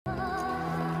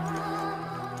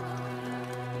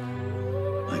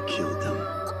killed them.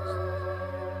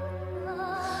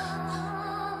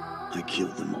 I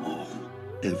killed them all.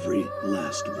 Every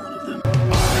last one of them.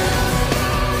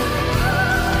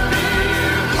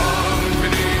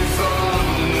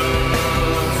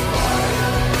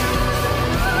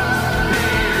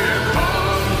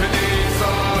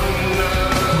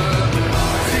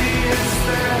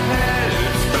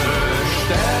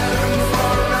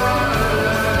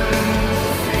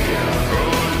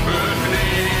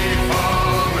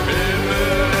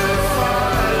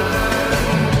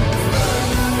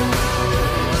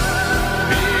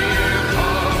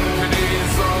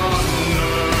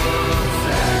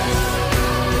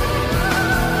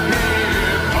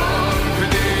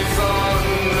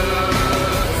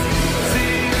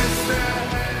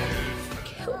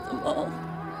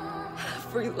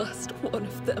 Every last one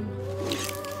of them.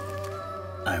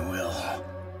 I will.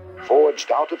 Forged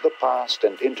out of the past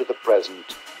and into the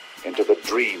present, into the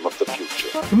dream of the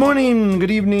future. Good morning,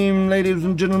 good evening, ladies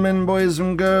and gentlemen, boys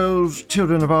and girls,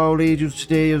 children of all ages.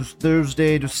 Today is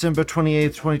Thursday, December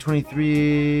 28th,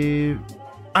 2023.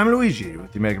 I'm Luigi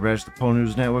with the Mega Brash, the Pole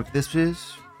News Network. This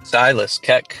is Silas,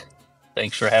 Cuck.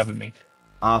 Thanks for having me.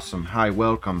 Awesome. Hi,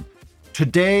 welcome.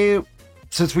 Today,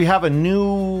 since we have a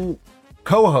new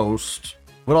co-host,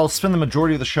 what I'll spend the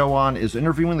majority of the show on is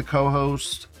interviewing the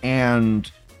co-host, and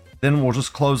then we'll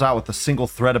just close out with a single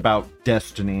thread about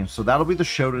Destiny. So that'll be the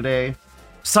show today.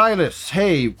 Silas,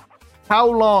 hey, how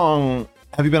long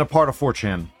have you been a part of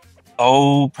 4chan?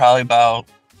 Oh, probably about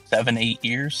 7-8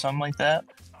 years, something like that.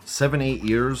 7-8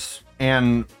 years.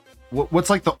 And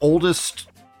what's like the oldest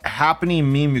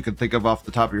happening meme you can think of off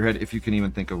the top of your head, if you can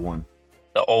even think of one?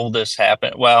 The oldest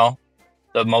happened. Well,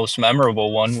 the most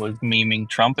memorable one was memeing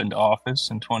Trump into office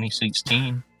in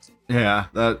 2016. Yeah,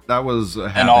 that was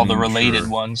and all the related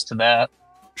ones to that.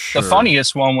 Sure. The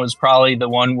funniest one was probably the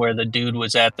one where the dude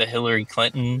was at the Hillary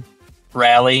Clinton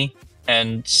rally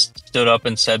and stood up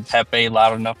and said Pepe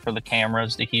loud enough for the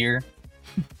cameras to hear,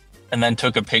 and then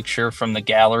took a picture from the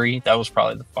gallery. That was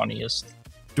probably the funniest.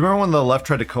 Do you remember when the left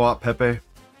tried to co-opt Pepe?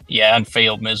 Yeah, and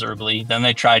failed miserably. Then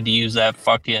they tried to use that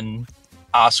fucking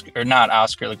Oscar, or not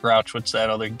Oscar the Grouch, what's that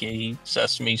other gay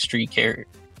Sesame Street character?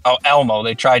 Oh, Elmo.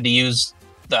 They tried to use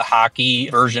the hockey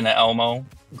version of Elmo.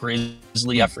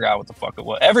 Grizzly, I forgot what the fuck it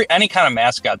was. Any kind of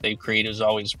mascot they create is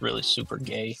always really super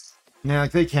gay. Yeah,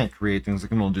 like they can't create things, they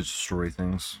can only destroy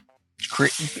things.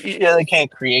 Yeah, they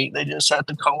can't create, they just have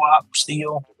to co-op,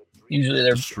 steal. Usually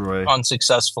they're destroy.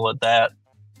 Unsuccessful at that.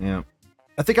 Yeah.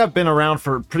 I think I've been around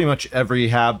for pretty much every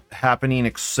happening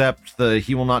except the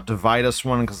He Will Not Divide Us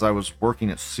one, because I was working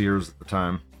at Sears at the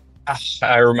time.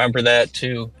 I remember that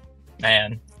too.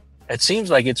 Man, it seems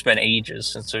like it's been ages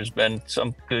since there's been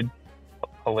some good,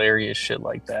 hilarious shit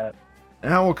like that.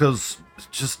 Yeah, well, because it's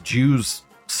just Jews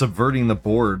subverting the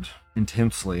board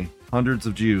intensely. Hundreds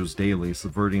of Jews daily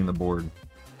subverting the board.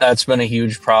 That's been a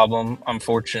huge problem.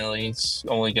 Unfortunately, it's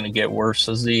only going to get worse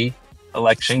as the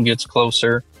election gets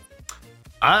closer.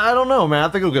 I don't know, man. I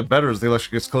think it'll get better as the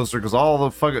election gets closer, because all the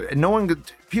fucking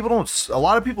a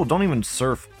lot of people don't even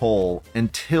surf poll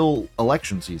until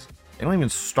election season. They don't even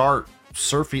start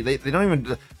surfing. They don't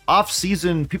even off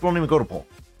season. People don't even go to poll.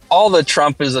 All the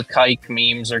Trump is a kike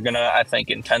memes are gonna, I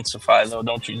think, intensify though.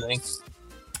 Don't you think?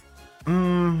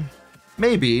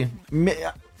 Maybe,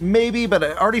 but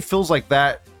it already feels like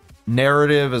that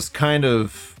narrative is kind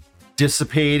of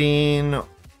dissipating.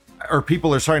 Or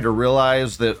people are starting to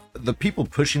realize that the people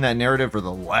pushing that narrative are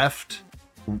the left,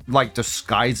 like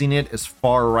disguising it as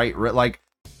far right. Like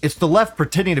it's the left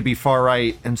pretending to be far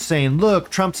right and saying, "Look,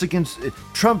 Trump's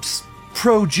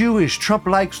pro-Jewish. Trump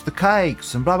likes the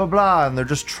kikes and blah blah blah." And they're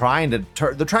just trying to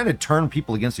turn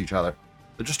people against each other.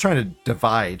 They're just trying to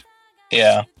divide.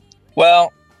 Yeah.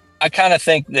 Well, I kind of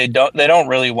think they don't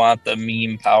really want the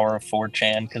meme power of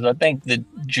 4chan, because I think the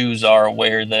Jews are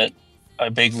aware that a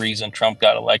big reason Trump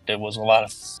got elected was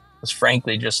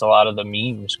frankly just a lot of the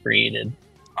memes created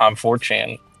on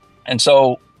 4chan. And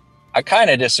so I kind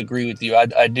of disagree with you.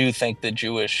 I do think the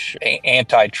Jewish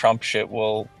anti-Trump shit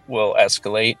will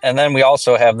escalate. And then we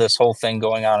also have this whole thing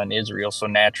going on in Israel. So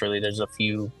naturally there's a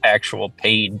few actual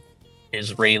paid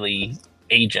Israeli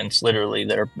agents, literally,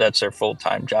 that's their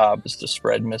full-time job, is to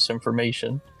spread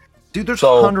misinformation. Dude, there's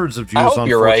hundreds of Jews on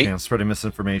 4chan right. spreading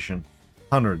misinformation.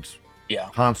 Hundreds. Yeah.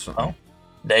 Constantly. Well,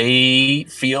 they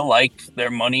feel like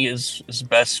their money is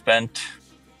best spent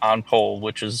on poll,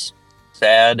 which is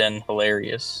sad and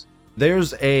hilarious.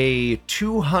 There's a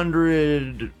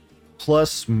 $200+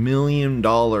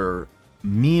 million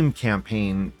meme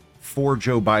campaign for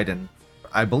Joe Biden,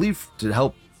 I believe, to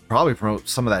help probably promote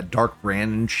some of that dark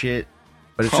brand and shit.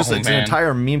 But it's just an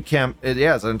entire meme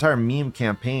it's an entire meme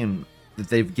campaign that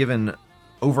they've given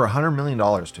over $100 million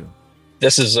to.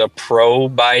 This is a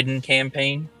pro-Biden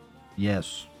campaign?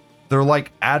 Yes. They're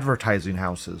like advertising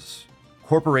houses,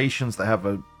 corporations that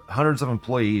have hundreds of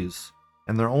employees,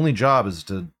 and their only job is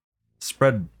to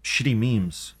spread shitty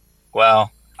memes.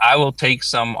 Well, I will take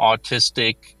some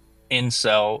autistic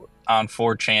incel on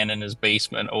 4chan in his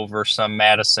basement over some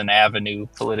Madison Avenue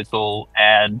political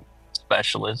ad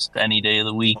specialist any day of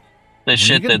the week. The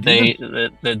shit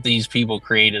that these people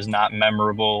create is not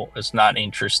memorable. It's not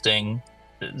interesting.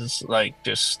 It's like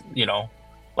just,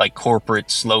 like corporate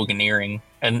sloganeering,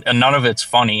 and none of it's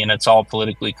funny, and it's all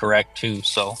politically correct too.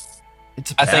 So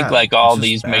I think like all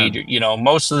these major,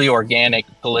 most of the organic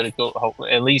political,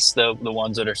 at least the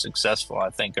ones that are successful, I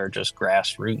think are just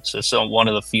grassroots. It's one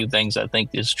of the few things I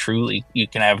think is truly, you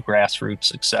can have grassroots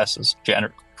successes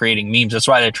creating memes. That's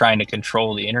why they're trying to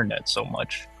control the internet so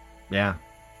much. Yeah.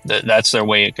 That's their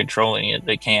way of controlling it.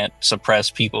 They can't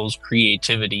suppress people's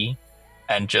creativity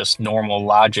and just normal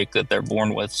logic that they're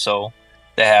born with. So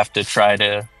they have to try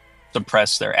to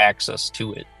suppress their access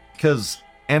to it. Because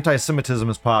anti-Semitism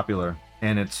is popular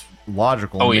and it's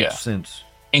logical and makes sense.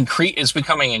 It's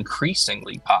becoming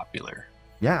increasingly popular.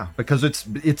 Yeah, because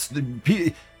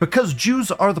because Jews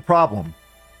are the problem,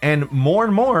 and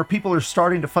more people are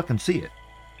starting to fucking see it.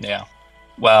 Yeah.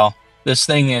 Well, this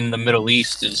thing in the Middle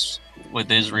East is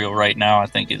with Israel right now, I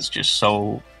think is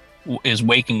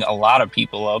waking a lot of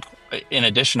people up, in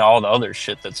addition to all the other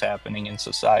shit that's happening in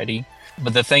society.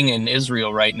 But the thing in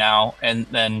Israel right now, and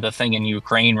then the thing in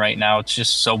Ukraine right now, it's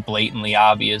just so blatantly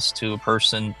obvious to a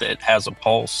person that has a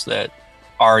pulse that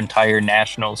our entire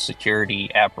national security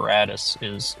apparatus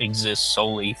exists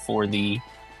solely for the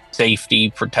safety,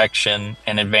 protection,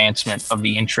 and advancement of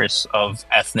the interests of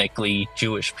ethnically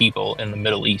Jewish people in the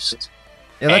Middle East.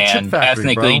 Yeah, that chip factory,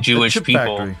 ethnically bro. Jewish chip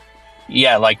people. Factory.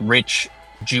 Yeah, like rich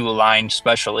Jew-aligned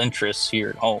special interests here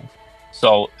at home.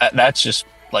 So that's just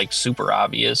like super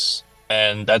obvious,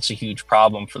 and that's a huge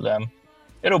problem for them.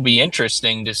 It'll be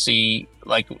interesting to see,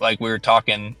 like we were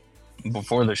talking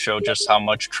before the show, just how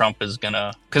much Trump is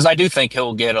gonna, because I do think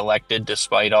he'll get elected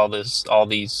despite all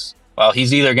these. Well,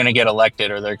 he's either going to get elected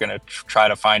or they're going to try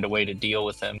to find a way to deal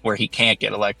with him where he can't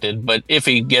get elected. But if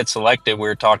he gets elected,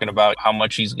 we're talking about how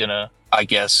much he's going to, I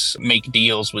guess, make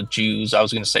deals with Jews. I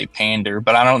was going to say pander,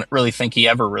 but I don't really think he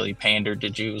ever really pandered to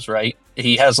Jews, right?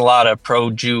 He has a lot of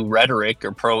pro-Jew rhetoric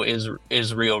or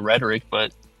pro-Israel rhetoric,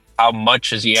 but how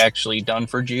much has he actually done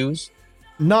for Jews?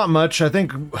 Not much. I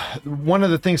think one of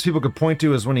the things people could point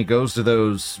to is when he goes to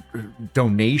those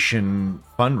donation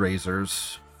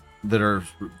fundraisers that are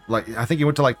like, I think he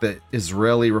went to like the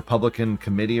Israeli Republican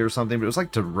Committee or something, but it was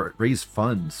like to raise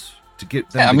funds to get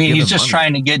them. Yeah, I mean, he's just money.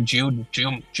 trying to get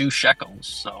Jew shekels.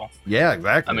 So yeah,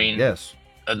 exactly. I mean, yes,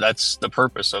 that's the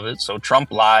purpose of it. So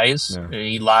Trump lies. Yeah.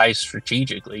 He lies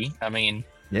strategically. I mean,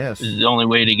 yes, the only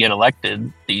way to get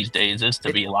elected these days is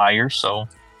to be a liar. So,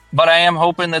 but I am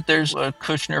hoping that there's a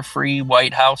Kushner-free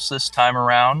White House this time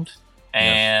around.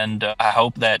 And I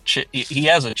hope that he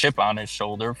has a chip on his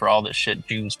shoulder for all the shit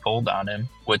Jews pulled on him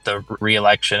with the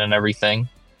re-election and everything.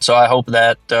 So I hope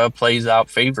that plays out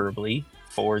favorably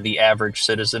for the average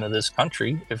citizen of this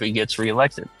country if he gets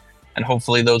reelected. And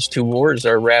hopefully those two wars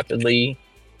are rapidly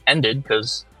ended,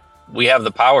 because we have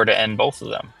the power to end both of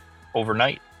them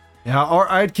overnight. Yeah,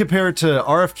 I'd compare it to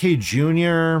RFK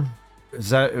Jr.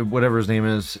 Is that whatever his name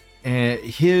is? And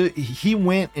he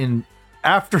went and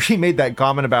after he made that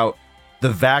comment about the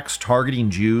vax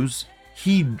targeting Jews,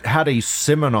 he had a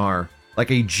seminar, like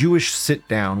a Jewish sit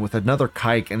down with another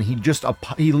kike, and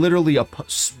he literally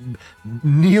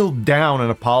kneeled down and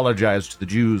apologized to the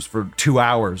Jews for 2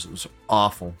 hours. It was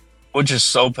awful. Which is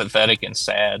so pathetic and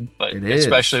sad, but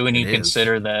especially when you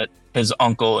consider that his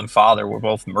uncle and father were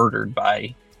both murdered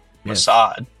by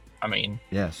Mossad. I mean,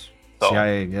 yes, so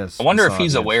CIA, yes. I wonder Mossad, if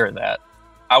he's aware of that.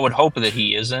 I would hope that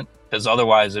he isn't, because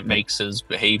otherwise it makes his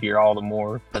behavior all the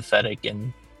more pathetic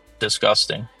and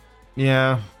disgusting.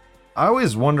 Yeah. I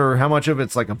always wonder how much of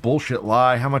it's like a bullshit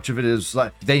lie, how much of it is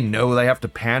like they know they have to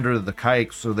pander to the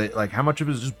kikes, so they like how much of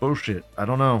it is just bullshit. I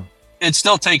don't know. It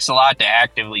still takes a lot to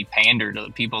actively pander to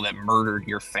the people that murdered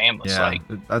your family. Yeah,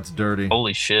 like, that's dirty.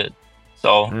 Holy shit.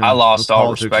 So I lost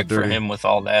all respect for him with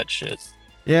all that shit.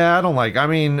 Yeah, I don't like, I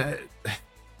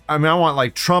want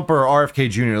like Trump or RFK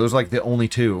Jr. Those are like the only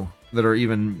two that are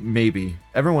even maybe.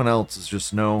 Everyone else is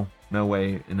just no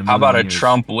way in the How about a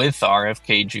Trump with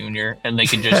RFK Jr. and they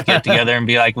can just get together and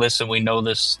be like, listen, we know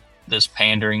this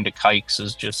pandering to kikes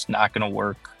is just not going to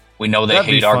work. We know they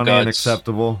hate our guts. And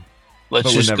acceptable.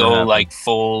 Let's just go like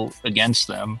full against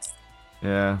them.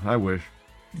 Yeah, I wish.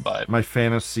 But my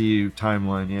fantasy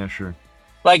timeline, yeah, sure.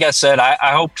 like I said,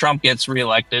 I hope Trump gets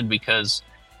reelected because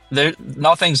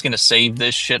nothing's going to save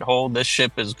this shithole. This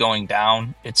ship is going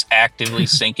down. It's actively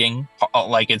sinking.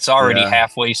 Like it's already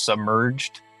halfway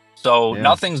submerged. So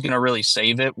nothing's going to really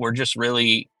save it. We're just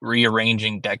really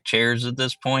rearranging deck chairs at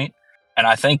this point. And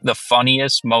I think the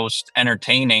funniest, most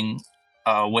entertaining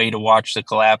way to watch the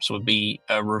collapse would be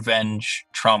a revenge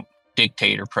Trump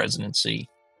dictator presidency.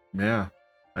 Yeah,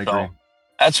 I agree.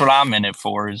 That's what I'm in it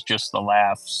for, is just the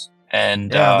laughs.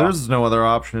 And there's no other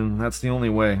option. That's the only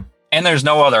way. And there's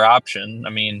no other option. I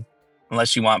mean,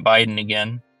 unless you want Biden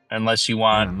again, unless you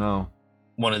want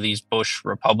one of these Bush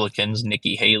Republicans,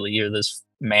 Nikki Haley, or this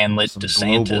manlet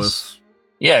DeSantis. Globalists.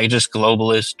 Yeah, just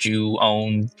globalist,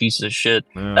 Jew-owned piece of shit.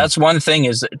 Yeah. That's one thing,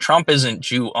 is that Trump isn't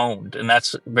Jew-owned, and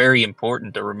that's very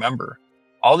important to remember.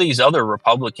 All these other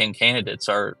Republican candidates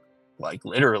are like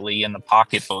literally in the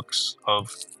pocketbooks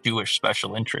of Jewish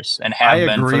special interests and have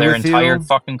been for their entire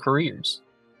fucking careers.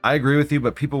 I agree with you,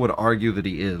 but people would argue that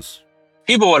he is.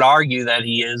 People would argue that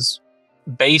he is,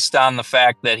 based on the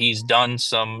fact that he's done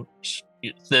some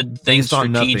things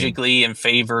strategically in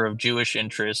favor of Jewish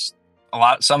interests. A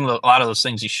lot of those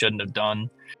things he shouldn't have done,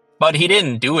 but he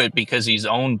didn't do it because he's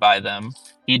owned by them.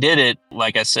 He did it,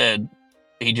 like I said,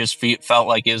 he just felt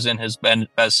like it was in his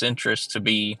best interest to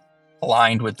be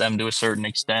aligned with them to a certain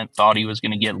extent, thought he was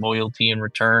going to get loyalty in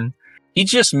return. He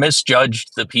just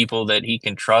misjudged the people that he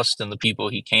can trust and the people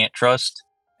he can't trust.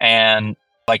 And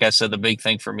like I said, the big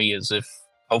thing for me is if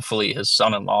hopefully his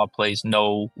son-in-law plays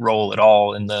no role at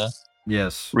all in the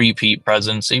repeat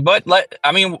presidency. But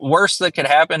worst that could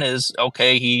happen is,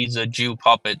 okay, he's a Jew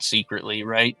puppet secretly,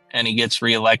 right? And he gets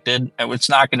reelected. It's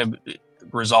not going to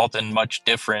result in much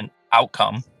different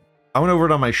outcome. I went over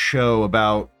it on my show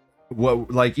about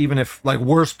what, like, even if, like,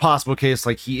 worst possible case,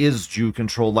 like, he is Jew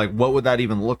controlled, like, what would that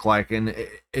even look like? And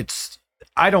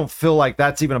I don't feel like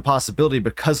that's even a possibility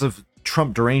because of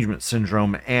Trump derangement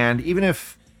syndrome. And even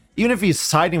if he's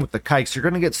siding with the kikes, you're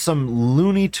going to get some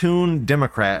Looney Tune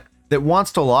Democrat that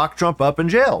wants to lock Trump up in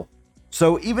jail.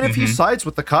 So even if he sides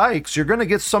with the kikes, you're going to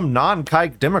get some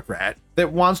non-kike Democrat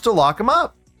that wants to lock him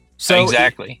up. So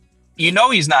exactly.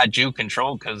 He's not Jew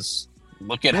controlled because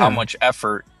look at how much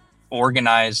effort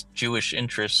organized Jewish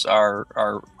interests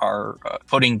are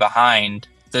putting behind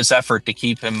this effort to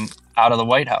keep him out of the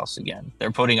White House again.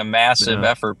 They're putting a massive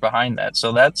effort behind that.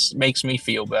 So that makes me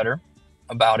feel better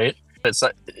about it. It's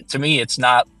to me,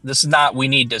 this is not we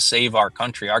need to save our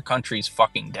country. Our country's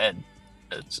fucking dead.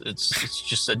 It's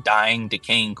just a dying,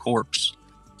 decaying corpse.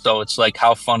 So it's like,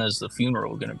 how fun is the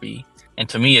funeral going to be? And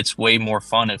to me, it's way more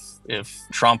fun if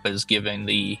Trump is giving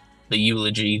the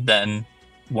eulogy than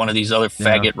one of these other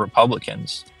faggot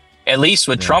Republicans. At least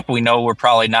with Trump, we know we're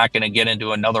probably not going to get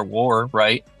into another war,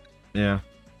 right? Yeah.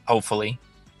 Hopefully.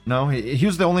 No, he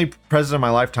was the only president in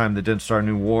my lifetime that didn't start a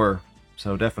new war.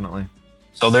 So definitely.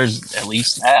 So there's at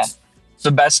least that. It's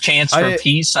the best chance for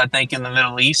peace, I think, in the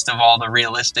Middle East of all the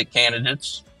realistic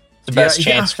candidates. It's the best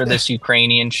chance for this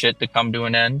Ukrainian shit to come to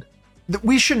an end.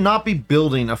 We should not be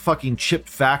building a fucking chip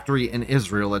factory in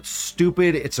Israel. It's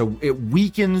stupid. It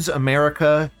weakens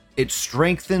America. It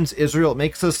strengthens Israel. It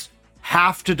makes us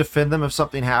have to defend them if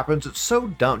something happens. It's so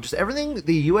dumb. Just everything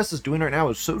the U.S. is doing right now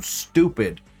is so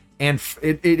stupid. And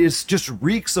it is just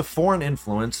reeks of foreign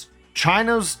influence.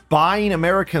 China's buying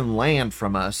American land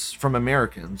from us, from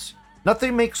Americans.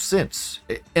 Nothing makes sense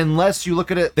unless you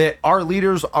look at it that our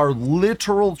leaders are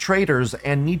literal traitors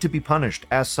and need to be punished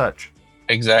as such.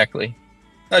 Exactly.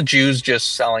 The Jews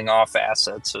just selling off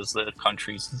assets as the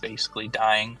country's basically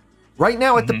dying. Right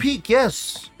now at the peak,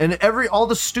 yes. And all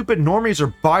the stupid normies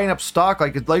are buying up stock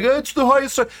like it's the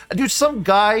highest. Dude, some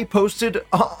guy posted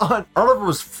on, I don't know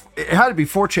if it had to be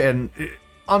 4chan,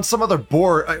 on some other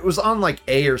board. It was on like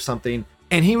A or something.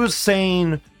 And he was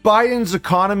saying Biden's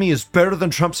economy is better than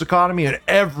Trump's economy in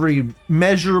every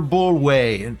measurable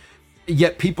way. And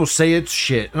yet people say it's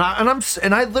shit. And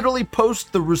I literally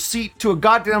post the receipt to a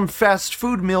goddamn fast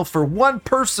food meal for one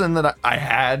person that I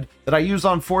had that I use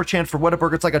on 4chan for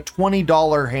Whataburger. It's like a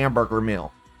 $20 hamburger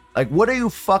meal. Like, what are you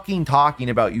fucking talking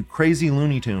about, you crazy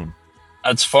Looney Tune?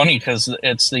 That's funny because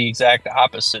it's the exact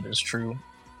opposite is true.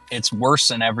 It's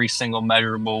worse in every single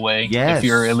measurable way. Yes. If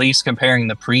you're at least comparing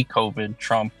the pre-COVID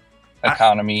Trump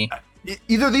economy.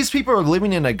 Either these people are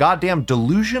living in a goddamn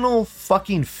delusional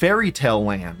fucking fairy tale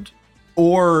land,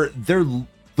 or they're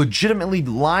legitimately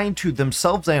lying to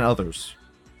themselves and others.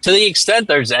 To the extent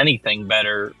there's anything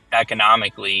better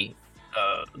economically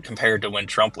compared to when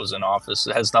Trump was in office,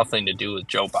 it has nothing to do with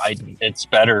Joe Biden. It's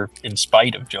better in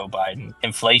spite of Joe Biden.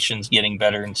 Inflation's getting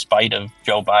better in spite of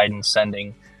Joe Biden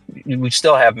sending. We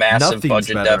still have massive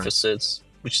budget deficits.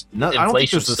 which I don't think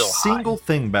inflation's there's a still single high.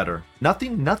 thing better.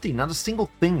 Nothing, not a single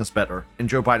thing is better in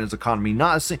Joe Biden's economy.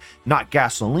 Not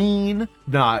gasoline,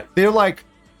 they're like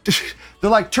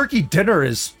turkey dinner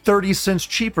is 30 cents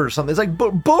cheaper or something. It's like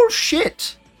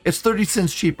bullshit. It's 30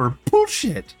 cents cheaper.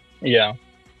 Bullshit. Yeah.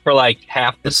 For like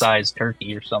half the size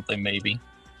turkey or something, maybe.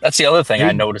 That's the other thing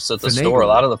I noticed at the store. A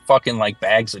lot of the fucking like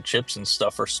bags of chips and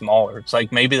stuff are smaller. It's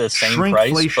like maybe the same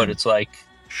price, but it's like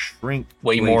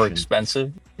way more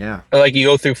expensive. Yeah. Or like you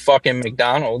go through fucking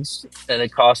McDonald's and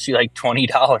it costs you like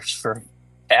 $20 for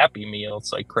a Happy Meal.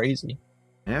 It's like crazy.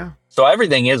 Yeah. So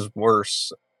everything is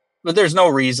worse. But there's no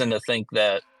reason to think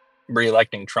that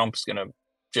re-electing Trump's going to,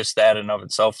 just that in of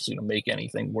itself is going to make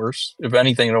anything worse. If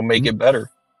anything, it'll make it better.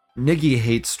 Niggy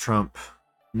hates Trump.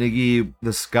 Niggy,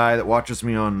 this guy that watches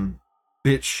me on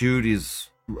BitChute, he's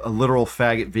a literal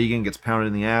faggot vegan, gets pounded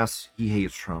in the ass. He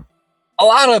hates Trump. A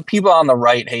lot of people on the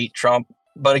right hate Trump.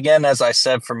 But again, as I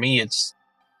said, for me,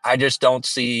 I just don't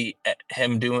see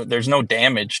him there's no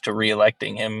damage to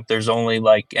re-electing him. There's only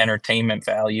like entertainment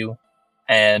value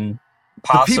and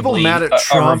possibly a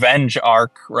revenge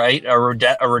arc, right?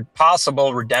 A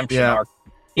possible redemption arc.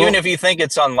 Even if you think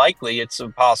it's unlikely, it's a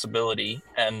possibility,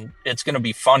 and it's going to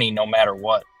be funny no matter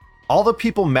what. All the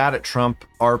people mad at Trump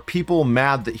are people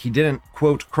mad that he didn't,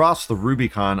 quote, cross the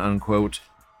Rubicon, unquote,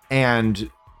 and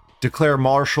declare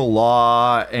martial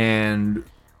law and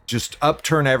just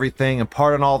upturn everything and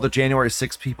pardon all the January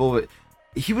 6th people.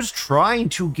 He was trying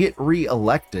to get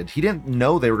re-elected. He didn't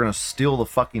know they were going to steal the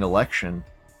fucking election.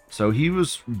 So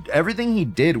everything he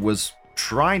did was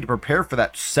trying to prepare for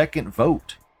that second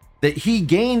vote. That he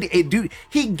gained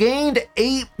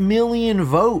 8 million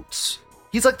votes.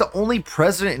 He's like the only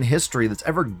president in history that's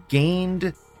ever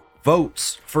gained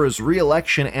votes for his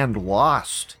re-election and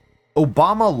lost.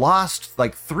 Obama lost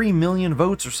like 3 million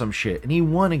votes or some shit, and he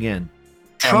won again.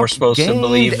 And we're supposed to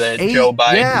believe that Joe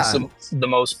Biden is the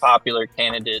most popular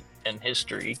candidate in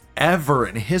history. Ever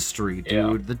in history,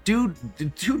 dude. Yeah. The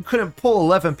dude couldn't pull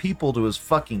 11 people to his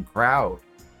fucking crowd.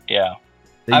 Yeah.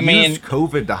 They used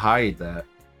COVID to hide that.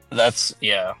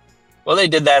 Well, they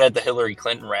did that at the Hillary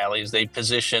Clinton rallies. They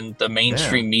positioned the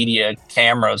mainstream media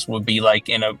cameras would be like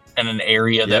in an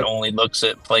area that only looks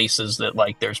at places that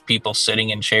like there's people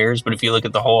sitting in chairs. But if you look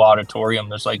at the whole auditorium,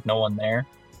 there's like no one there.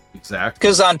 Exactly.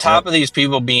 Because on top of these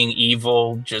people being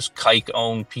evil, just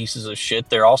kike-owned pieces of shit,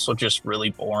 they're also just really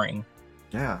boring.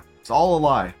 Yeah, it's all a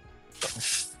lie.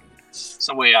 It's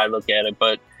the way I look at it,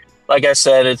 but like I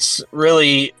said, it's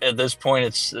really at this point,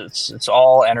 it's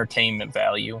all entertainment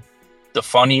value. The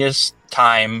funniest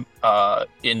time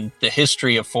in the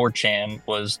history of 4chan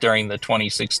was during the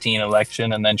 2016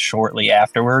 election, and then shortly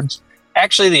afterwards.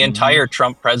 Actually, the entire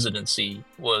Trump presidency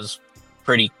was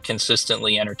pretty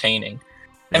consistently entertaining.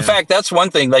 In fact, that's one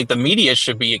thing, like the media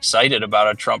should be excited about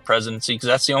a Trump presidency because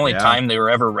that's the only time they were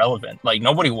ever relevant. Like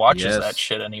nobody watches that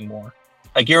shit anymore.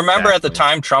 Like you remember at the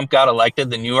time Trump got elected,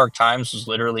 the New York Times was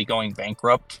literally going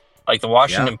bankrupt. Like the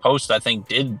Washington Post, I think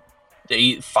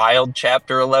they filed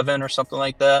Chapter 11 or something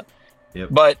like that. Yep.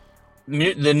 But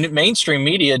the mainstream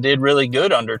media did really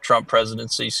good under Trump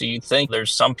presidency. So you'd think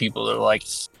there's some people that are like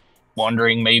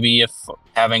wondering maybe if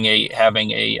having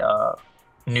a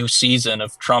new season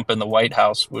of Trump in the White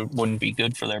House wouldn't be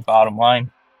good for their bottom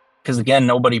line. Because again,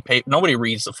 nobody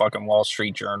reads the fucking Wall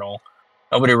Street Journal.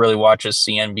 Nobody really watches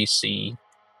CNBC.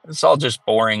 It's all just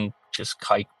boring, just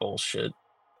kike bullshit.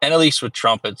 And at least with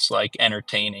Trump, it's like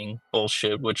entertaining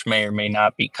bullshit, which may or may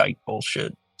not be kike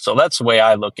bullshit. So that's the way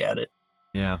I look at it.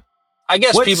 Yeah. I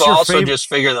guess people also just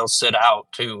figure they'll sit out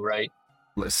too, right?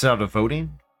 Sit out of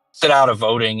voting? Sit out of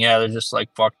voting. Yeah, they're just like,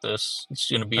 fuck this. It's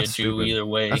going to be That's a Jew stupid. either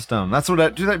way. That's dumb. That's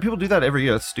what people do that every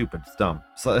year. That's stupid. It's dumb.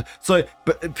 So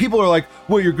but people are like,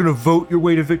 well, you're going to vote your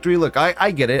way to victory. Look,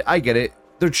 I get it.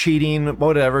 They're cheating,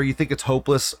 whatever. You think it's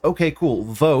hopeless. Okay, cool.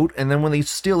 Vote. And then when they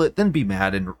steal it, then be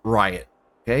mad and riot.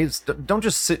 Okay? Don't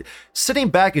just sitting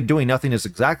back and doing nothing is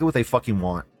exactly what they fucking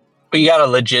want. But you got to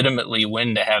legitimately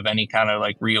win to have any kind of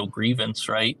like real grievance,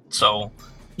 right? So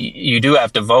you do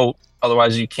have to vote.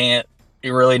 Otherwise you can't.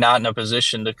 You're really not in a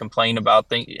position to complain about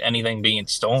anything being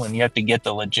stolen. You have to get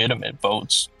the legitimate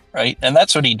votes, right? And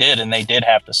that's what he did, and they did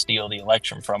have to steal the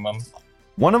election from him.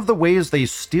 One of the ways they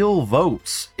steal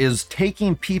votes is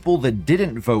taking people that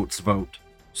didn't vote.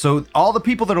 So all the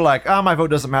people that are like, my vote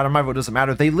doesn't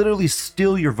matter, they literally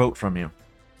steal your vote from you.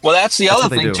 Well, that's the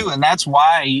other thing, too, and that's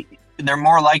why they're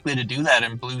more likely to do that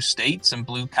in blue states and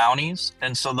blue counties.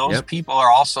 And so those people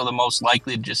are also the most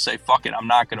likely to just say, fuck it, I'm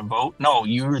not going to vote. No,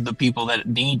 you're the people that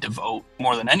need to vote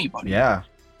more than anybody. Yeah,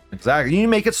 exactly. You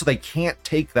make it so they can't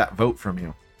take that vote from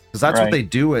you. Because that's what they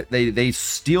do. They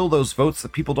steal those votes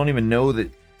that people don't even know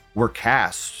that were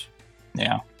cast.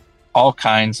 Yeah. All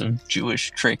kinds of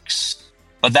Jewish tricks.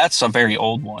 But that's a very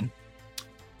old one.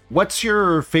 What's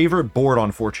your favorite board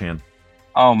on 4chan?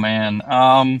 Oh man.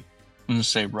 I'm gonna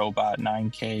say Robot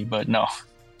 9K, but no.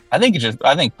 I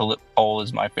think Poll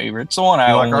is my favorite. It's the one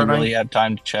I like only R9? really have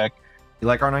time to check. You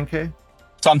like R9K?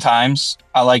 Sometimes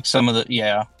I like some of the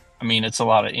I mean, it's a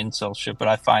lot of incel shit, but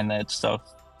I find that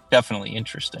stuff definitely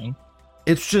interesting.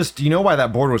 It's just, you know why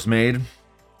that board was made?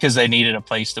 Because they needed a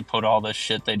place to put all this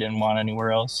shit they didn't want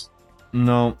anywhere else.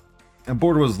 No. That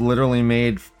board was literally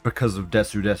made because of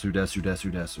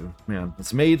Desu. Man,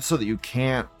 it's made so that you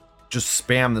can't just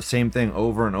spam the same thing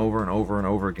over and over and over and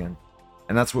over again.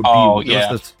 And that's what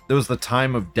there was the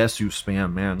time of Desu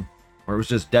spam, man. Where it was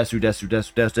just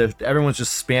Desu. Everyone's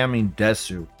just spamming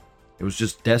Desu. It was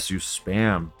just Desu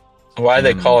spam. Why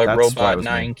they call it Robot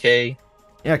 9K?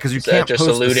 Yeah, because you Is can't that just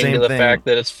post the alluding same to the thing. fact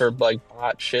that it's for like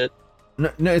bot shit?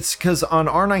 No, it's because on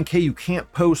R9K you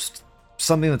can't post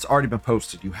something that's already been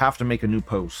posted. You have to make a new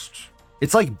post.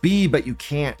 It's like B, but you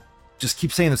can't just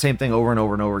keep saying the same thing over and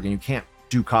over and over again. You can't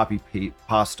do copy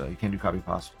pasta. You can't do copy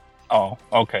pasta. Oh,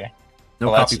 okay. No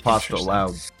Well, copy that's pasta interesting.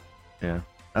 allowed. Yeah,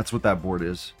 that's what that board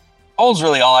is. Poll's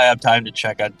really all I have time to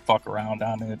check. I'd fuck around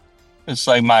on it. It's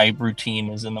like my routine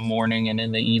is in the morning and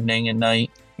in the evening and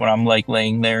night when I'm like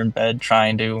laying there in bed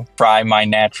trying to fry my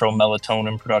natural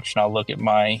melatonin production. I'll look at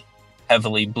my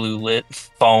heavily blue lit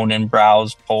phone and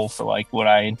browse Poll for like what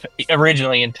I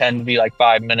originally intend to be like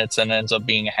 5 minutes and ends up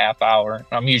being a half hour.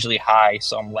 I'm usually high,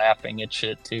 so I'm laughing at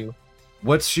shit too.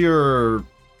 What's your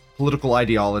political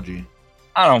ideology?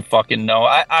 I don't fucking know.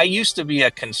 I used to be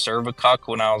a conservative cuck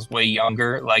when I was way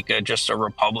younger, like just a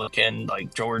Republican.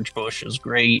 Like George Bush is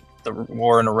great. The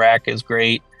war in Iraq is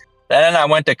great. Then I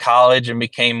went to college and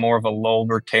became more of a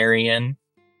libertarian.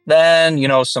 Then,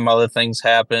 some other things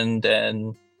happened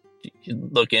and you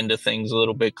look into things a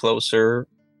little bit closer.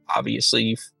 Obviously,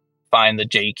 you find the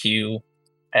JQ.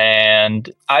 And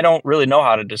I don't really know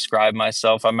how to describe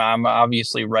myself. I'm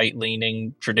obviously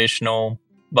right-leaning, traditional,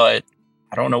 but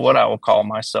I don't know what I will call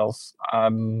myself.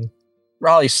 I'm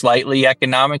probably slightly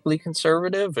economically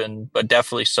conservative, but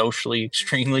definitely socially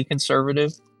extremely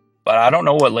conservative. But I don't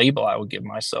know what label I would give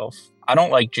myself. I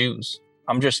don't like Jews.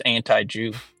 I'm just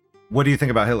anti-Jew. What do you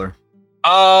think about Hitler?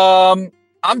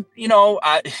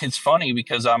 It's funny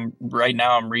because I'm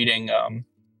reading,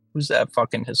 who's that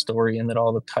fucking historian that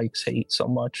all the tykes hate so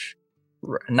much?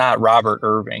 Not Robert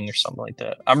Irving or something like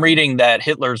that. I'm reading that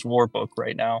Hitler's War book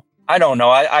right now. I don't know.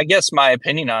 I guess my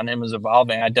opinion on him is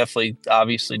evolving. I definitely,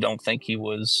 obviously don't think he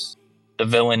was the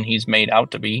villain he's made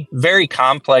out to be. Very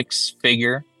complex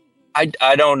figure.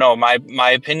 I don't know.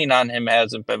 My opinion on him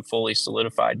hasn't been fully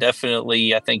solidified.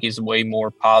 Definitely, I think he's a way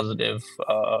more positive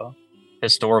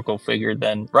historical figure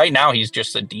than right now. He's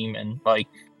just a demon, like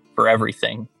for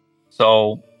everything.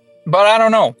 So, but I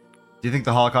don't know. Do you think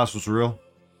the Holocaust was real?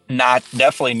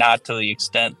 Definitely not to the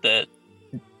extent that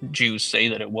Jews say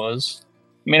that it was.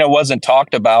 I mean, it wasn't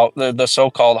talked about. The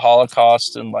so-called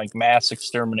Holocaust and like mass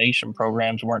extermination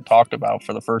programs weren't talked about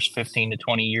for the first 15 to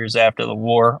 20 years after the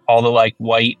war. All the like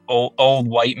old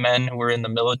white men who were in the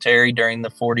military during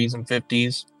the 40s and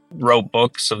 50s wrote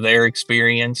books of their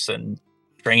experience and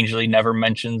strangely never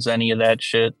mentions any of that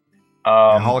shit.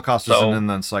 Holocaust isn't in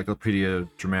the Encyclopedia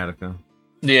Dramatica.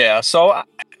 Yeah, so I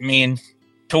mean,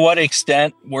 to what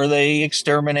extent were they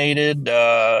exterminated?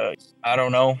 I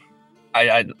don't know.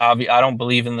 I don't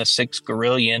believe in the 6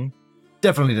 gorillion.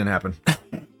 Definitely didn't happen.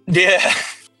 Yeah,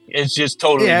 it's just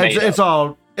totally made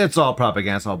up. It's all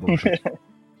propaganda. It's all bullshit.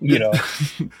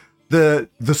 The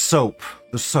the soap,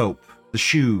 the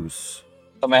shoes,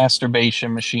 the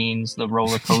masturbation machines, the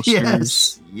roller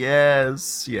coasters.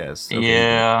 Yes.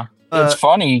 Yeah, it's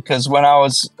funny because when I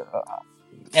was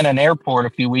in an airport a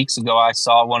few weeks ago, I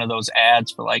saw one of those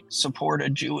ads for like support a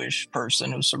Jewish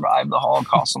person who survived the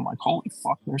Holocaust. I'm like, holy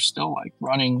fuck, they're still like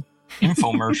running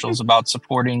infomercials about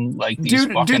supporting like these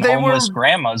fucking homeless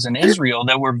grandmas in Israel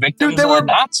that were victims of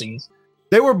Nazis.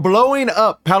 They were blowing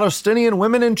up Palestinian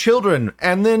women and children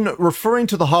and then referring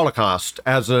to the Holocaust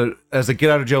as a get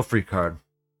out of jail free card.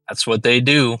 That's what they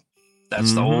do.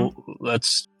 That's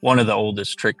that's one of the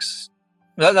oldest tricks.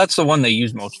 That's the one they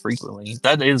use most frequently.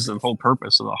 That is the whole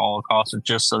purpose of the Holocaust, is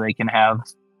just so they can have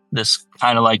this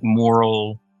kind of like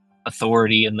moral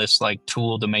authority and this like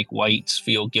tool to make whites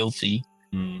feel guilty.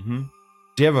 Mm-hmm.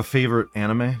 Do you have a favorite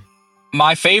anime?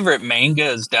 My favorite manga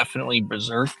is definitely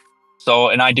Berserk.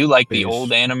 And I do like the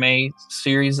old anime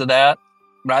series of that.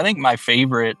 But I think my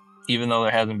favorite, even though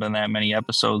there hasn't been that many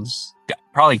episodes,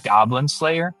 probably Goblin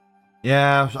Slayer.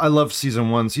 Yeah, I love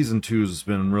season 1. Season 2 has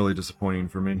been really disappointing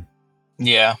for me.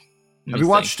 Yeah. Have you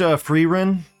watched Free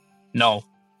Ren? No.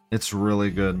 It's really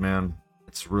good, man.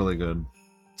 It's really good.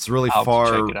 It's really I'll have to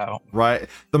far check it out. right.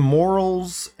 The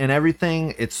morals and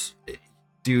everything.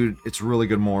 Dude, it's really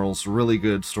good morals, really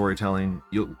good storytelling.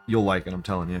 You'll like it. I'm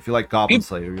telling you. If you like Goblin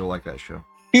Slayer, you'll like that show.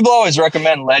 People always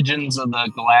recommend Legends of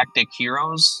the Galactic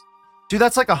Heroes. Dude,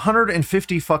 that's like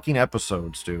 150 fucking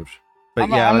episodes, dude.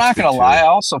 But I'm not gonna lie, I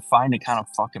also find it kind of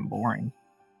fucking boring.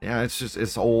 Yeah,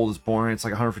 it's old, it's boring. It's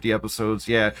like 150 episodes.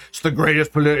 Yeah, it's the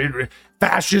greatest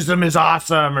fascism is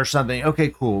awesome or something. Okay,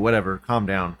 cool, whatever. Calm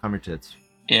down, calm your tits.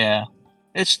 Yeah,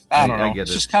 I don't know. I get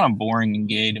it's it. just kind of boring and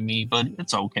gay to me, but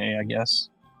it's okay, I guess.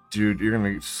 Dude, you're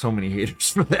gonna get so many haters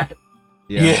for that.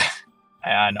 Yeah,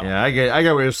 I know. Yeah, I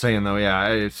get what you're saying though. Yeah,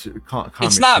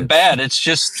 it's not bad. It's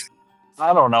just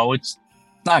I don't know. It's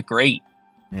not great.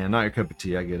 Yeah, not your cup of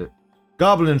tea. I get it.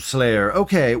 Goblin Slayer.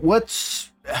 Okay,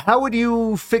 how would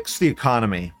you fix the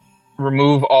economy?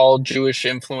 Remove all Jewish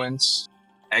influence.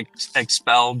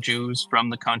 Expel Jews from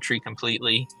the country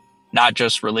completely. Not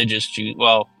just religious Jews.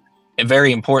 Well, and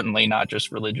very importantly, not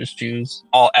just religious Jews.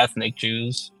 All ethnic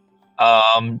Jews.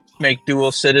 Make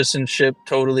dual citizenship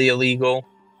totally illegal.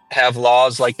 Have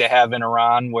laws like they have in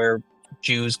Iran where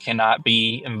Jews cannot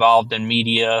be involved in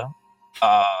media.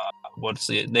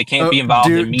 They can't be involved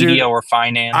in media or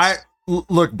finance.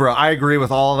 Look, bro, I agree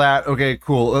with all of that. Okay,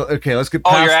 cool. Okay, let's get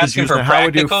past you're the asking Jews for now.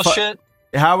 practical shit?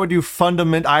 How would you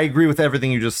I agree with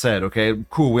everything you just said. Okay,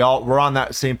 cool. We're on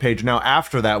that same page. Now,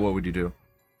 after that, what would you do?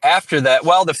 After that,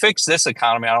 well, to fix this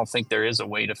economy, I don't think there is a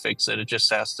way to fix it. It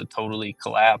just has to totally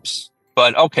collapse.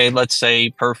 But okay, let's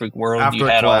say perfect world, After you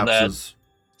had all that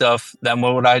stuff. Then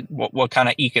what kind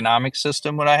of economic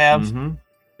system would I have? Mm-hmm.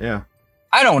 Yeah.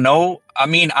 I don't know. I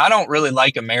mean, I don't really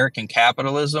like American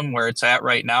capitalism where it's at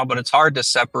right now, but it's hard to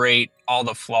separate all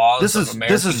the flaws of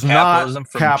American capitalism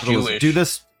from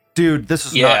Jewish. Dude, this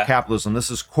is not capitalism.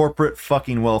 This is corporate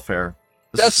fucking welfare.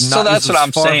 That's what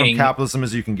I'm saying. From capitalism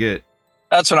as you can get.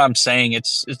 That's what I'm saying.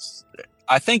 It's.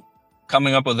 I think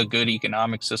coming up with a good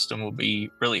economic system will be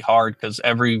really hard because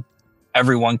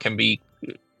everyone can be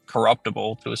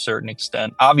corruptible to a certain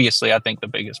extent. Obviously, I think the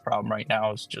biggest problem right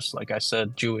now is just like I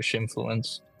said, Jewish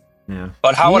influence. Yeah.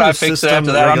 But how would I fix it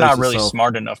after that? I'm not really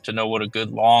smart enough to know what a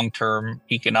good long-term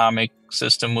economic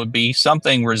system would be.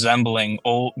 Something resembling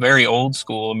very old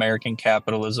school American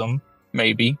capitalism,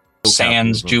 maybe.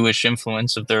 Sans Jewish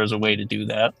influence, if there is a way to do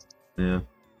that. Yeah.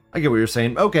 I get what you're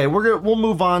saying. Okay, we'll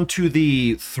move on to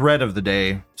the thread of the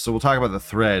day. So we'll talk about the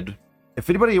thread. If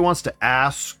anybody wants to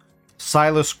ask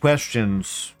Silas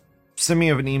questions, send me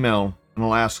an email and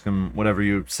I'll ask him whatever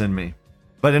you send me.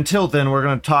 But until then, we're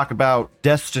going to talk about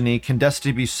Destiny. Can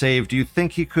Destiny be saved? Do you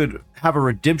think he could have a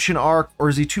redemption arc, or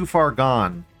is he too far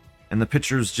gone? And the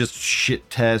picture's just shit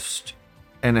test,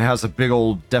 and it has a big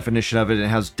old definition of it, and it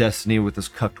has Destiny with his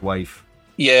cucked wife.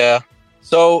 Yeah.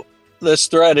 So this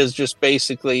thread is just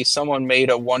basically someone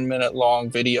made a 1 minute long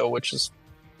video, which is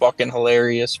fucking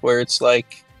hilarious, where it's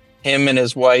like him and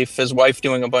his wife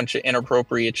doing a bunch of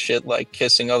inappropriate shit, like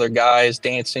kissing other guys,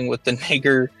 dancing with the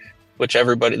nigger, which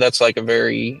that's like a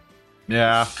very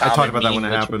I talked about that when it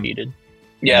happened. Repeated.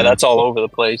 Yeah, that's all over the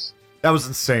place. That was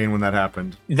insane when that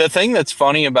happened. The thing that's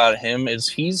funny about him is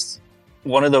he's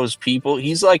one of those people,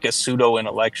 he's like a pseudo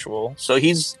intellectual. So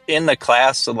he's in the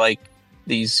class of like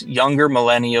these younger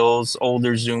millennials,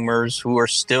 older Zoomers who are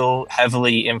still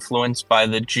heavily influenced by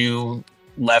the Jew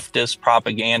leftist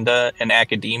propaganda and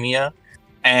academia.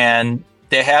 And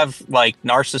they have like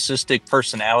narcissistic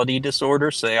personality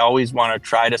disorder. So they always want to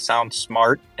try to sound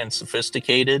smart and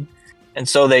sophisticated. And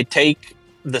so they take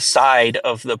the side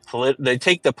of they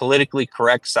take the politically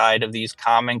correct side of these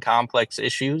common complex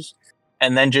issues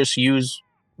and then just use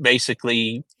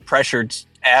basically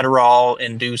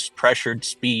Adderall-induced pressured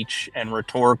speech and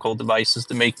rhetorical devices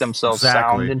to make themselves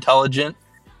sound intelligent.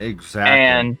 Exactly.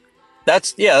 And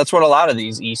that's what a lot of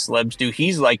these E-celebs do.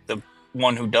 He's like the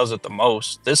one who does it the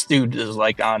most. This dude is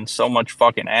like on so much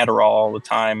fucking Adderall all the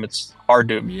time. It's hard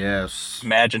to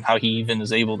imagine how he even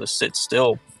is able to sit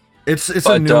still. It's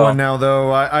a new one now,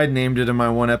 though. I named it in my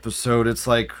one episode. It's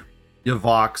like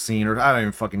Yavoxine, or I don't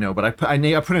even fucking know, but I put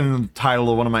it in the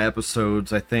title of one of my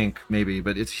episodes, I think, maybe,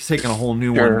 but he's taking a whole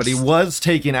new one. But he was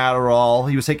taking Adderall.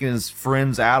 He was taking his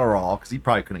friend's Adderall because he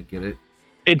probably couldn't get it.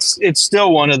 It's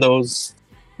still one of those.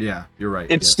 Yeah, you're right.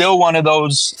 It's still one of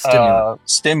those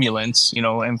stimulants,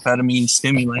 amphetamine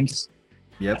stimulants.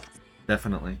 Yep,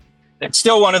 definitely. It's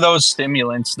still one of those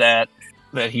stimulants that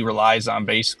he relies on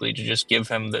basically to just give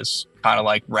him this kind of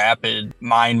like rapid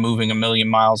mind moving 1,000,000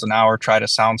 miles an hour, try to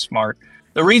sound smart.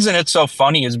 The reason it's so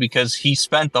funny is because he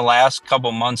spent the last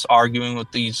couple months arguing with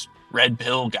these red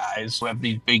pill guys who have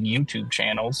these big YouTube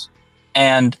channels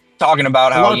and talking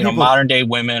about how, modern day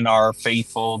women are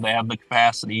faithful. They have the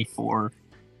capacity for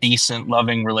decent,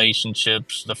 loving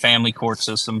relationships. The family court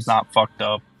system's not fucked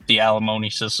up. The alimony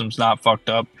system's not fucked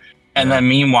up. And then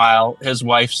meanwhile, his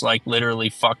wife's like literally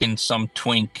fucking some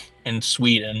twink in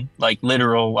Sweden, like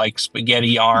literal like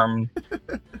spaghetti arm,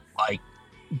 like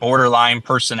borderline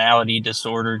personality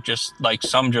disorder, just like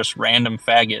some just random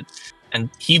faggot. And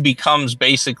he becomes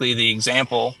basically the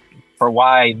example for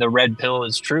why the red pill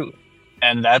is true.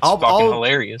 And that's fucking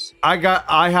hilarious.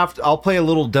 I'll play a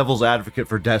little devil's advocate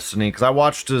for Destiny, because I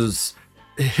watched his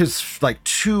like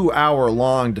 2-hour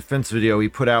long defense video he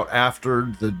put out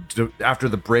after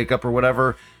the breakup or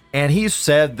whatever, and he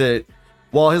said that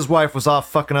while his wife was off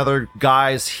fucking other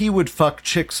guys, he would fuck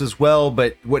chicks as well,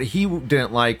 but what he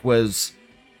didn't like was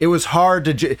it was hard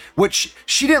to which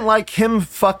she didn't like him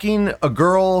fucking a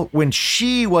girl when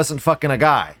she wasn't fucking a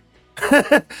guy.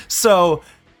 So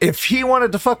if he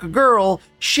wanted to fuck a girl,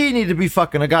 she needed to be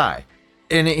fucking a guy.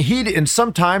 And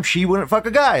sometimes she wouldn't fuck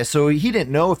a guy, so he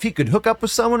didn't know if he could hook up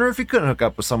with someone or if he couldn't hook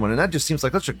up with someone. And that just seems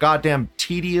like such a goddamn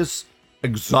tedious,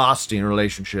 exhausting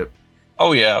relationship.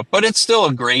 Oh yeah, but it's still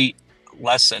a great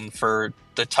lesson for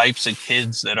the types of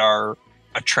kids that are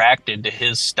attracted to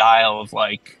his style of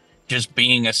like just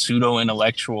being a pseudo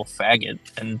intellectual faggot.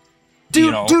 And he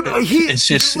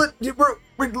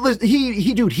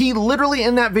literally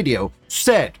in that video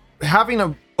said having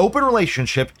a open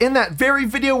relationship in that very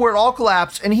video where it all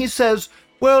collapsed, and he says,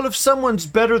 well, if someone's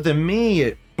better than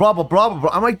me, blah blah blah blah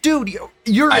blah. I'm like, dude,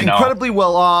 you're incredibly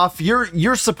well off.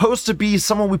 You're supposed to be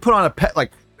someone we put on a pet,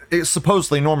 like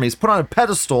supposedly normies put on a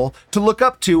pedestal to look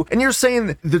up to, and you're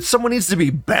saying that someone needs to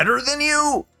be better than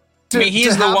you to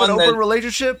have an open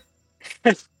relationship.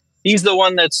 He's the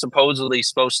one that's supposedly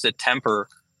supposed to temper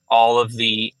all of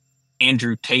the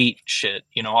Andrew Tate shit,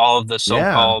 all of the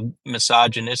so-called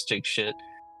misogynistic shit.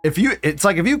 It's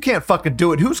like, if you can't fucking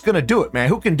do it, who's gonna do it, man?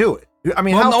 Who can do it? I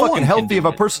mean, how fucking healthy of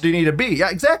a person do you need to be? Yeah,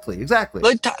 exactly.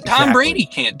 Like Tom Brady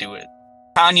can't do it.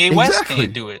 Kanye West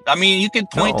can't do it. I mean, you could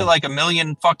point to like a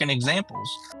million fucking examples.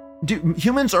 Dude,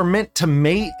 humans are meant to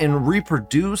mate and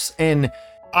reproduce, and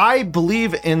I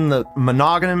believe in the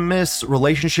monogamous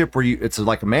relationship where it's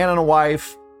like a man and a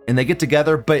wife, and they get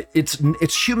together, but it's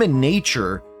human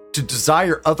nature to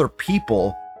desire other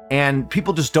people, and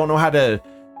people just don't know how to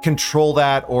control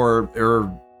that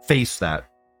or face that.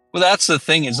 Well, that's the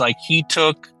thing, is like he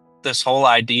took this whole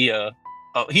idea,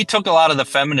 he took a lot of the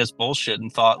feminist bullshit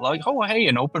and thought like, oh, hey,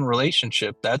 an open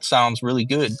relationship, that sounds really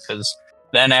good, because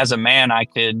then as a man I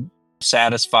could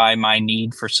satisfy my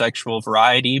need for sexual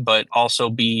variety, but also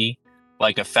be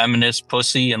like a feminist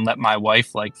pussy and let my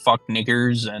wife like fuck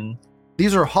niggers. And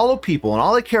these are hollow people, and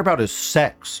all they care about is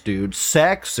sex, dude.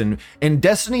 Sex. And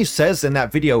Destiny says in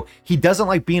that video he doesn't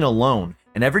like being alone.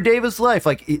 And every day of his life,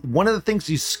 one of the things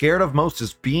he's scared of most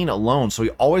is being alone. So he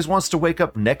always wants to wake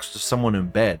up next to someone in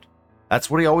bed. That's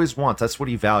what he always wants. That's what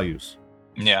he values.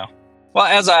 Yeah. Well,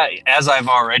 as I've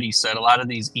already said, a lot of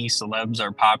these e-celebs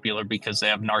are popular because they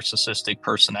have narcissistic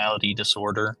personality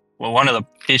disorder. Well, one of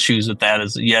the issues with that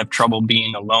is you have trouble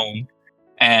being alone.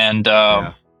 And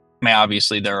I mean,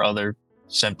 obviously there are other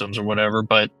symptoms or whatever,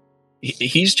 but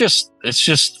it's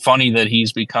just funny that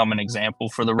he's become an example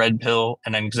for the red pill,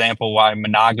 and an example why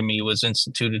monogamy was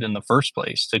instituted in the first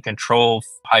place, to control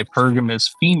hypergamous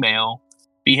female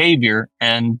behavior.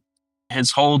 And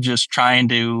his whole just trying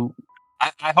to,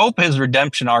 I hope his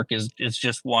redemption arc is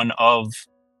just one of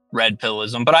red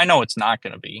pillism, but I know it's not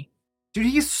going to be. Dude,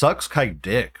 he sucks kike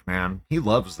dick, man. He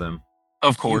loves them.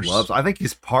 Of course. I think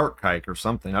he's part kike or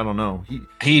something. I don't know.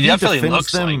 He definitely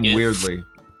looks them like it. Weirdly.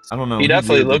 I don't know. He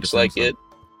definitely looks like it.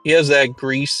 He has that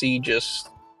greasy, just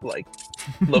like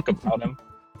look about him.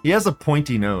 He has a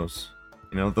pointy nose.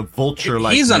 The vulture.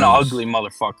 He's an ugly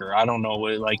motherfucker. I don't know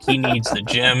what. Like, he needs the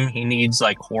gym. He needs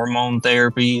like hormone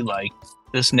therapy. Like,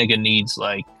 this nigga needs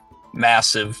like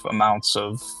massive amounts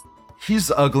of. He's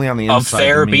ugly on the inside. Of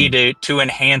therapy to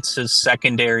enhance his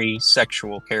secondary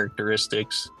sexual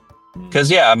characteristics.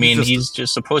 Because I mean, he's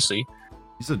just a pussy.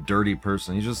 He's a dirty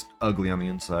person. He's just ugly on the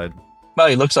inside. Well,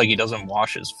 he looks like he doesn't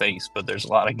wash his face, but there's a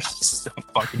lot of guys that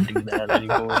don't fucking do that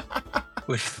anymore.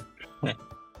 I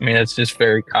mean, it's just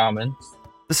very common.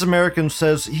 This American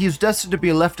says he's destined to be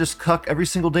a leftist cuck every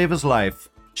single day of his life.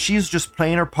 She's just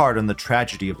playing her part in the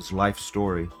tragedy of his life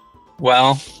story.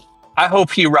 Well, I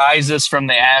hope he rises from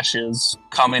the ashes,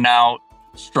 coming out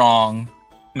strong,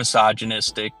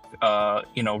 misogynistic,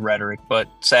 rhetoric. But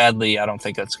sadly, I don't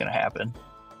think that's going to happen.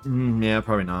 Yeah,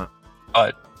 probably not.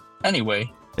 But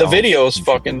anyway, the video is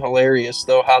fucking hilarious,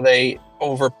 though, how they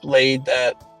overplayed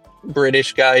that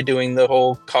British guy doing the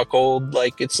whole cuckold.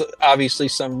 Like, it's obviously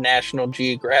some National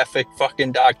Geographic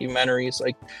fucking documentary. It's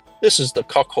like, this is the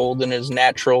cuckold in his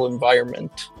natural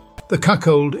environment. The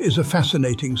cuckold is a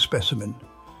fascinating specimen.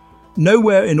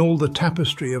 Nowhere in all the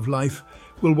tapestry of life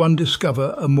will one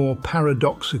discover a more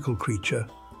paradoxical creature.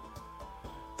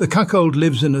 The cuckold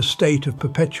lives in a state of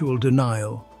perpetual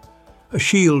denial, a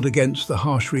shield against the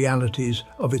harsh realities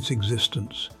of its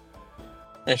existence.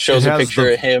 It shows a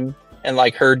picture of him and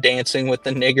like her dancing with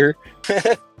the nigger.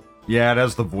 Yeah, it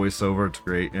has the voiceover. It's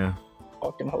great. Yeah,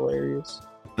 fucking hilarious.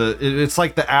 It's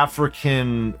like the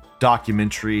African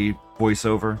documentary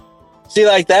voiceover. See,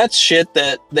 like that's shit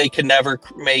that they could never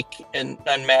make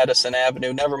on Madison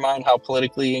Avenue. Never mind how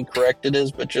politically incorrect it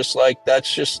is, but just like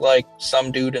that's just like some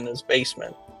dude in his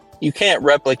basement. You can't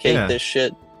replicate this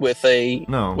shit with a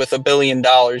 $1 billion.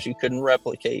 You couldn't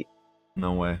replicate.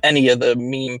 No way. Any of the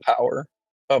meme power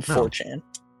of 4chan.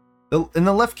 And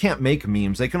the left can't make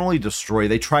memes. They can only destroy.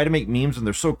 They try to make memes and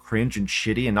they're so cringe and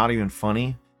shitty and not even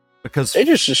funny because they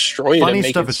just destroy it and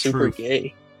make stuff it super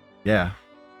gay. Yeah.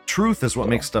 Truth is what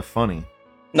makes stuff funny.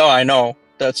 No, I know.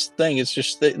 That's the thing. It's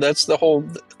just that's the whole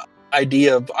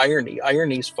idea of irony.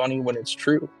 Irony is funny when it's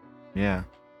true. Yeah.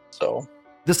 So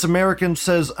this American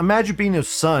says, imagine being his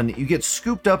son. You get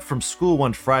scooped up from school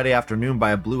one Friday afternoon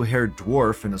by a blue-haired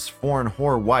dwarf and his foreign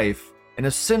whore wife and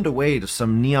is sent away to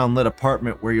some neon-lit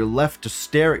apartment where you're left to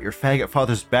stare at your faggot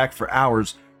father's back for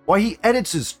hours while he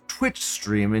edits his Twitch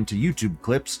stream into YouTube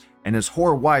clips and his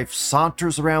whore wife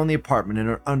saunters around the apartment in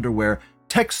her underwear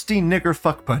texting nigger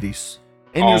fuck buddies.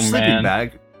 In your sleeping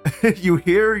bag, you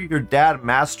hear your dad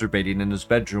masturbating in his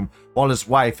bedroom while his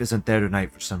wife isn't there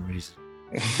tonight for some reason.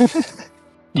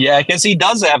 Yeah, because he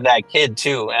does have that kid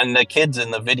too, and the kid's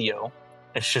in the video.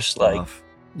 It's just like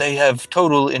they have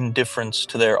total indifference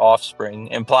to their offspring,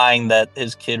 implying that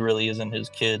his kid really isn't his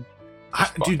kid.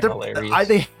 Dude,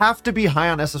 they have to be high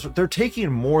on SSRIs. They're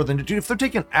taking more than... Dude, if they're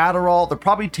taking Adderall, they're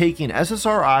probably taking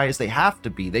SSRIs. They have to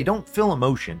be. They don't feel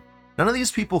emotion. None of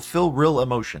these people feel real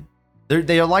emotion.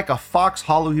 They are like a fox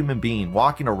hollow human being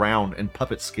walking around in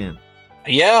puppet skin.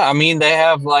 Yeah, I mean, they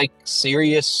have like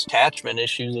serious attachment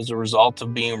issues as a result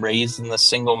of being raised in the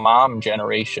single mom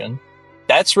generation.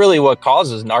 That's really what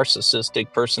causes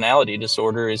narcissistic personality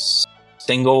disorder is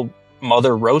single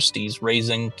mother roasties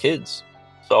raising kids.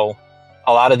 So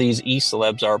a lot of these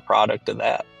e-celebs are a product of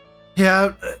that.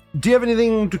 Yeah. Do you have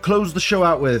anything to close the show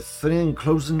out with? Anything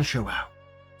closing the show out?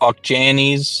 Fuck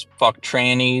Jannies, fuck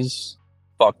trannies,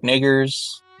 fuck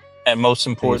niggers, and most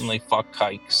importantly, fuck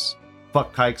kikes.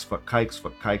 Fuck kikes, fuck kikes,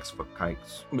 fuck kikes, fuck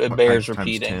kikes. It bears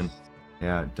repeating.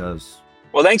 Yeah, it does.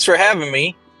 Well, thanks for having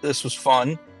me. This was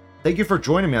fun. Thank you for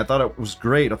joining me. I thought it was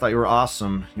great. I thought you were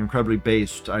awesome. You're incredibly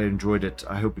based. I enjoyed it.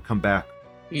 I hope you come back.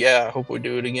 Yeah, I hope we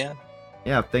do it again.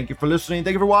 Yeah, thank you for listening.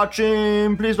 Thank you for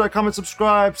watching. Please like, comment,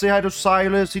 subscribe. Say hi to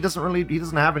Silas. He doesn't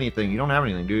have anything. You don't have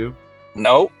anything, do you?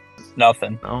 Nope.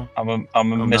 Nothing. No.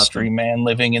 I'm a mystery man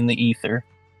living in the ether.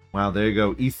 Wow, there you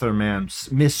go. Ether man.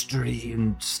 Mystery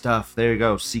and stuff. There you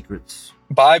go. Secrets.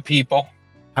 Bye, people.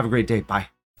 Have a great day. Bye.